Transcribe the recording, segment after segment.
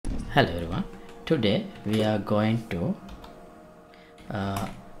Hello everyone, today we are going to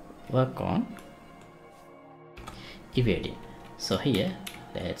work on evading. So here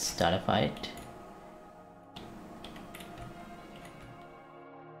let's start a fight.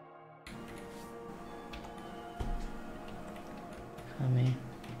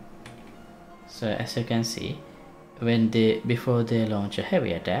 So as you can see, before they launch a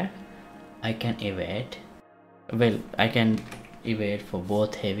heavy attack, I can evade. Well, I can evade for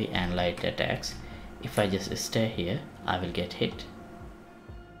both heavy and light attacks. If I just stay here, I will get hit.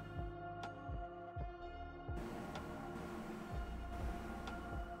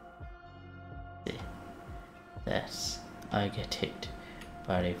 See, I get hit.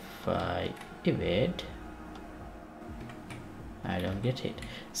 But if I evade, I don't get hit.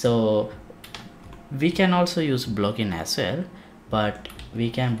 So we can also use blocking as well, but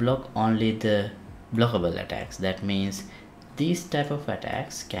we can block only the blockable attacks. That means these type of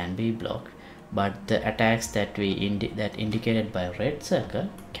attacks can be blocked, but the attacks that indicated by red circle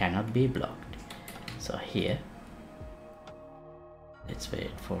cannot be blocked. So here let's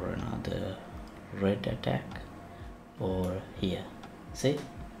wait for another red attack, or here, see,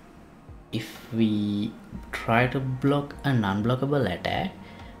 if we try to block a non-blockable attack,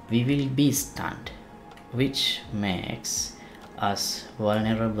 we will be stunned, which makes us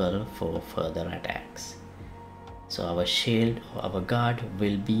vulnerable for further attacks. So our shield or our guard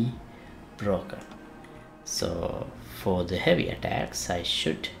will be broken. So for the heavy attacks, I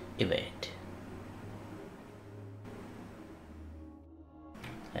should evade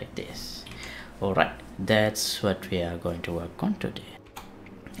like this. Alright, that's what we are going to work on today.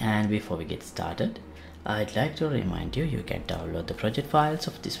 And before we get started, I'd like to remind you, you can download the project files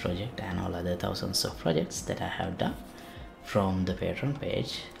of this project and all other thousands of projects that I have done from the Patreon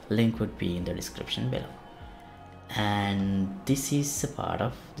page. Link would be in the description below. And this is a part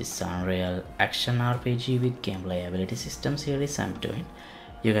of this Unreal Action RPG with gameplay ability system series I'm doing.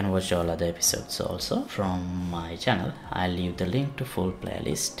 You can watch all other episodes also from my channel. I'll leave the link to full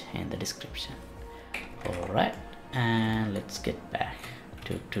playlist in the description. Alright, and let's get back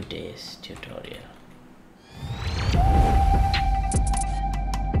to today's tutorial.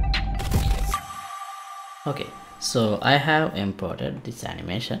 Okay, so I have imported this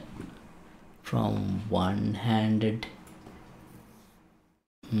animation from one-handed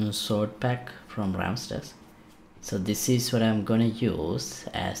sword pack from Ramsters. So this is what I'm gonna use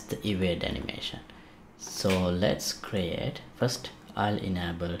as the evade animation. So let's create, first I'll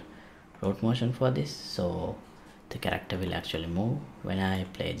enable root motion for this, so the character will actually move when I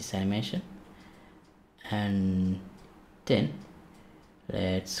play this animation. And then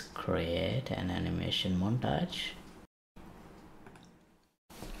let's create an animation montage.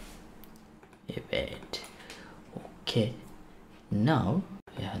 Evade. Okay, now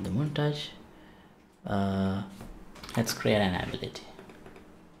we have the montage. Let's create an ability.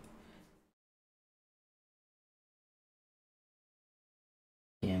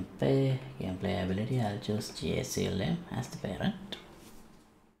 Gameplay ability. I'll choose 𝐂𝐴 as the parent.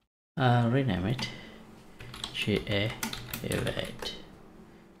 Rename it 𝐂𝐴 evade.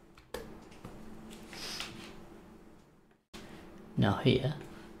 Now here,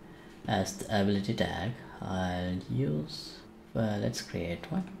 as the ability tag, I'll use, let's create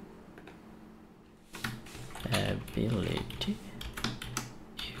one, ability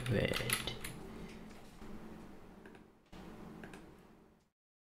evade,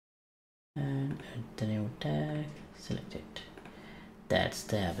 and add the new tag, select it. That's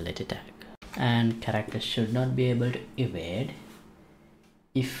the ability tag. And character should not be able to evade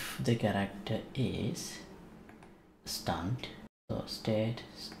if the character is stunned. So state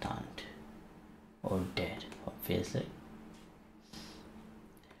stunned or dead, obviously.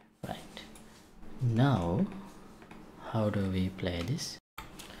 Right, now how do we play this?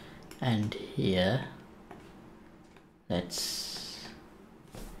 And here let's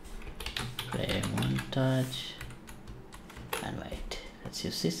play montage, and wait, let's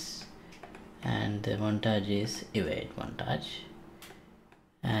use this, and the montage is evade montage,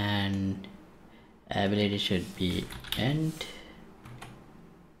 and ability should be end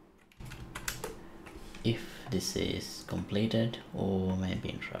if this is completed or may be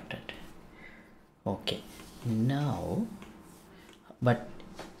interrupted. Okay, now, but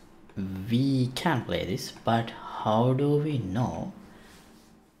we can play this, but how do we know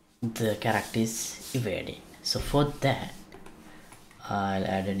the character is evading? So for that, I'll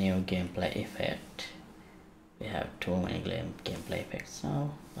add a new gameplay effect. We have too many gameplay effects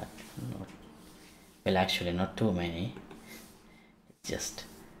now, but not, well, actually not too many, just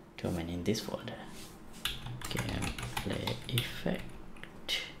too many in this folder. Gameplay effect,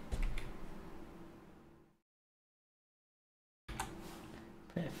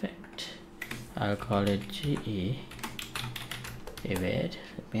 I'll call it GE evade.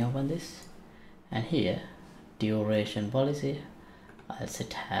 Let me open this, and here duration policy, I'll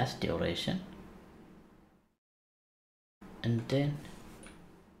set as duration, and then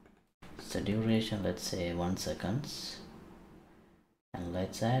the duration, let's say 1 seconds, and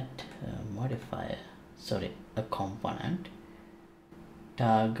let's add a modifier, a component,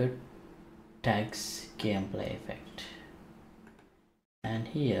 target tags gameplay effect, and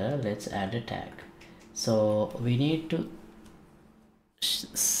here let's add a tag. So we need to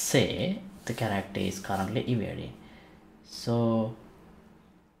say the character is currently evading. So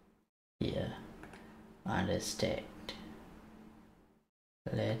here under state,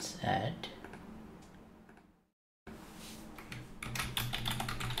 let's add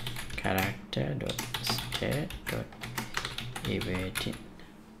character dot state dot evading,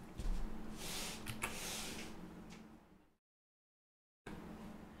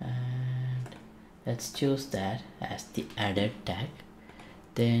 and let's choose that as the added tag.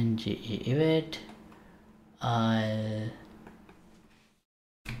 Then GE evade, I'll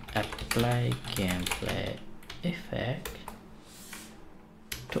apply gameplay effect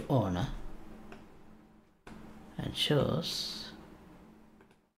to owner and choose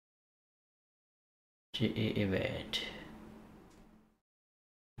GE evade.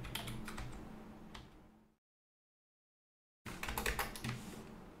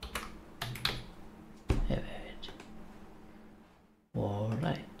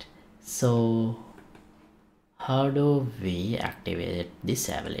 Alright, so how do we activate this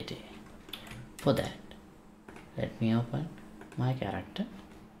ability? For that, let me open my character,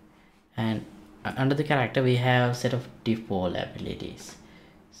 and under the character we have set of default abilities.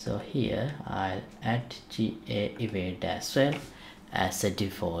 So here I'll add GA evade as well as a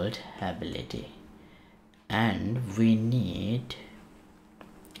default ability, and we need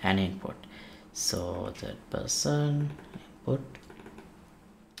an input. So that person input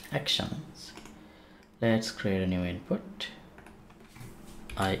actions. Let's create a new input,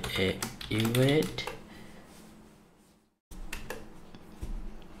 IA evade.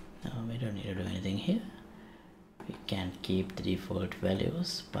 Now we don't need to do anything here. We can keep the default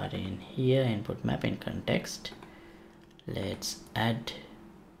values, but in here input mapping context, let's add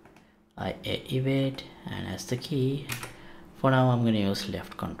IA evade, and as the key for now I'm going to use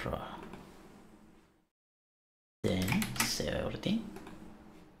left control. Then save everything.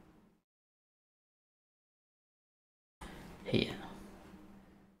 Here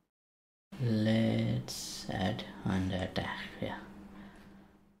let's add under attack. Yeah,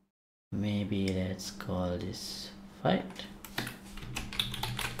 maybe let's call this fight,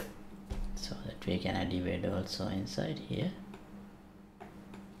 so that we can add evade also inside here.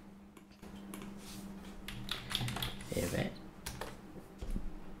 Evade,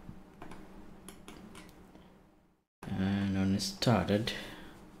 and when it started,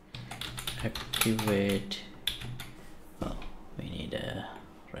 activate. Oh, we need a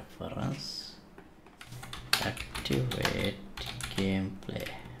reference. Activate gameplay.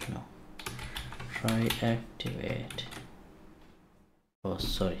 No, try activate. Oh,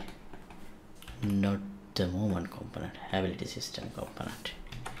 sorry, not the movement component, ability system component.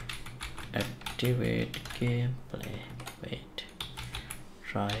 Activate gameplay. Wait,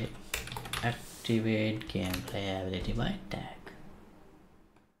 try activate gameplay ability by tag.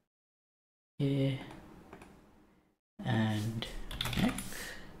 Yeah, and next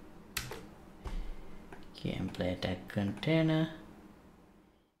gameplay tag container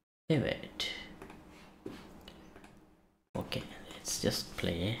evade. Okay, let's just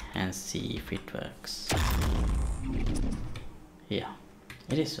play and see if it works. Yeah,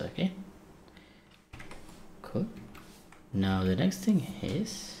 it is working. Cool. Now the next thing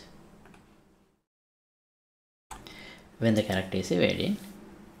is, when the character is evading,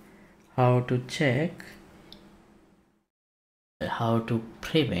 how to check, how to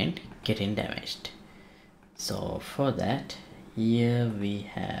prevent getting damaged. So for that, here we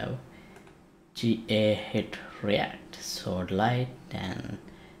have GA hit react sword light and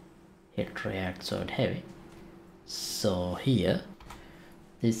hit react sword heavy. So here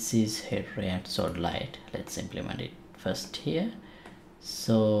this is hit react sword light. Let's implement it first here.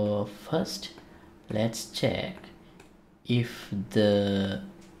 So first let's check if the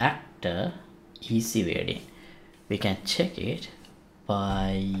actor is evading. We can check it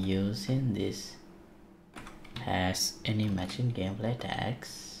by using this as any matching gameplay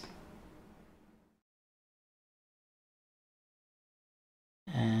tags,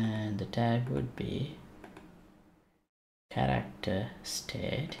 and the tag would be character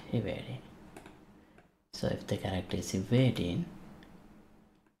state evading. So if the character is evading,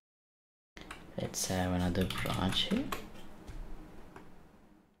 Let's have another branch here.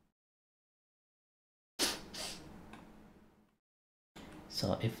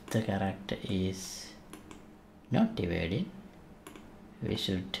 So if the character is not divided, we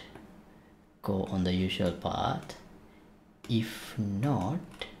should go on the usual path. If not,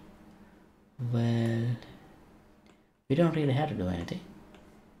 well, we don't really have to do anything.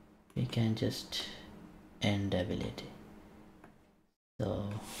 We can just end ability. So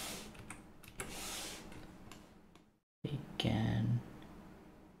we can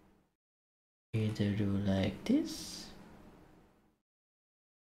either do like this,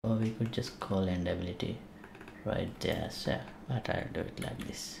 or we could just call end ability right there. So but I'll do it like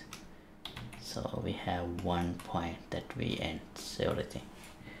this. So we have one point that we ends everything.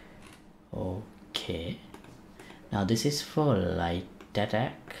 Okay, now this is for light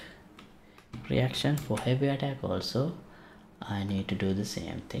attack reaction. For heavy attack also I need to do the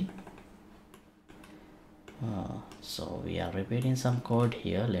same thing. So we are repeating some code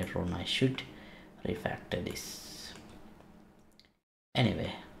here. Later on I should refactor this.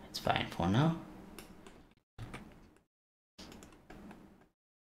 Anyway, it's fine for now.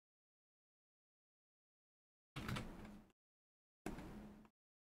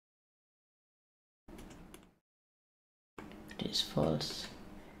 It is false.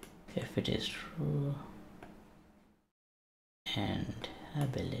 If it is true, and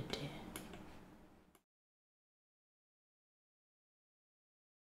ability.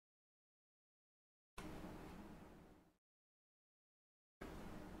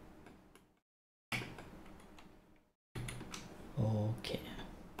 Okay,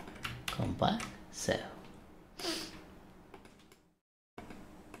 compile, save.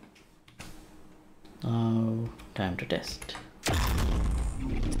 Now time to test.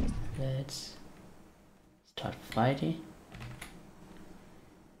 Let's start fighting.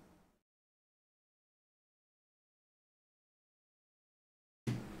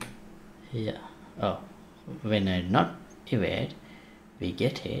 Yeah. Oh, when I not evade, we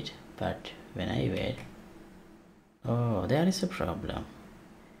get hit, but when I evade, oh, there is a problem.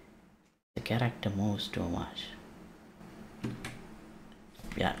 The character moves too much.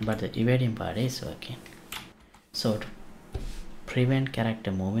 Yeah, but the evading part is working. So to prevent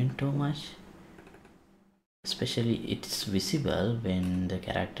character moving too much, especially it's visible when the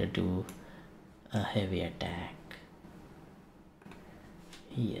character do a heavy attack.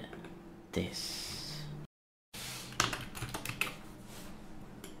 Here, this.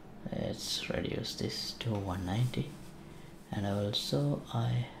 Let's reduce this to 190, and also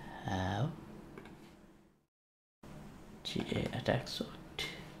I have GA attack sword.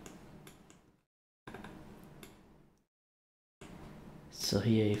 So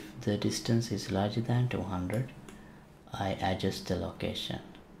here, if the distance is larger than 200, I adjust the location.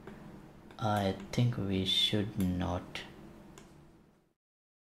 I think we should not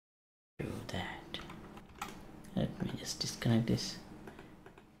do that. Let me just disconnect this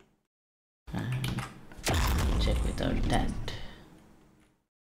and check without that.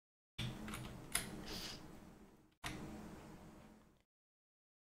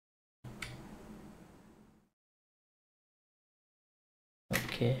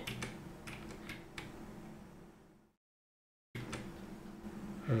 Okay.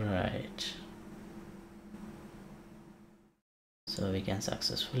 Right. So we can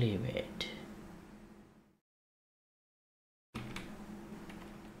successfully evade.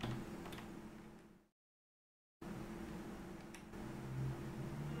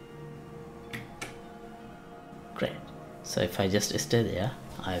 Great. So if I just stay there,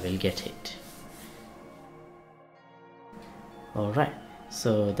 I will get hit. Alright,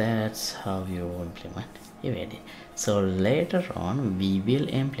 so that's how you implement evade. So later on we will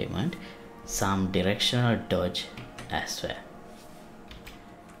implement some directional dodge as well,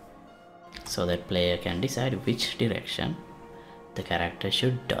 so that player can decide which direction the character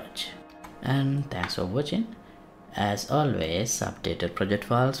should dodge. And thanks for watching. As always, updated project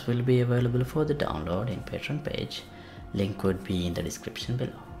files will be available for the download in Patreon page. Link would be in the description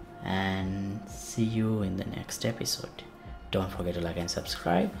below. And see you in the next episode. Don't forget to like and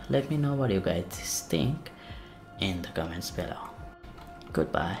subscribe. Let me know what you guys think in the comments below.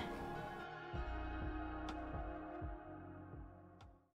 Goodbye.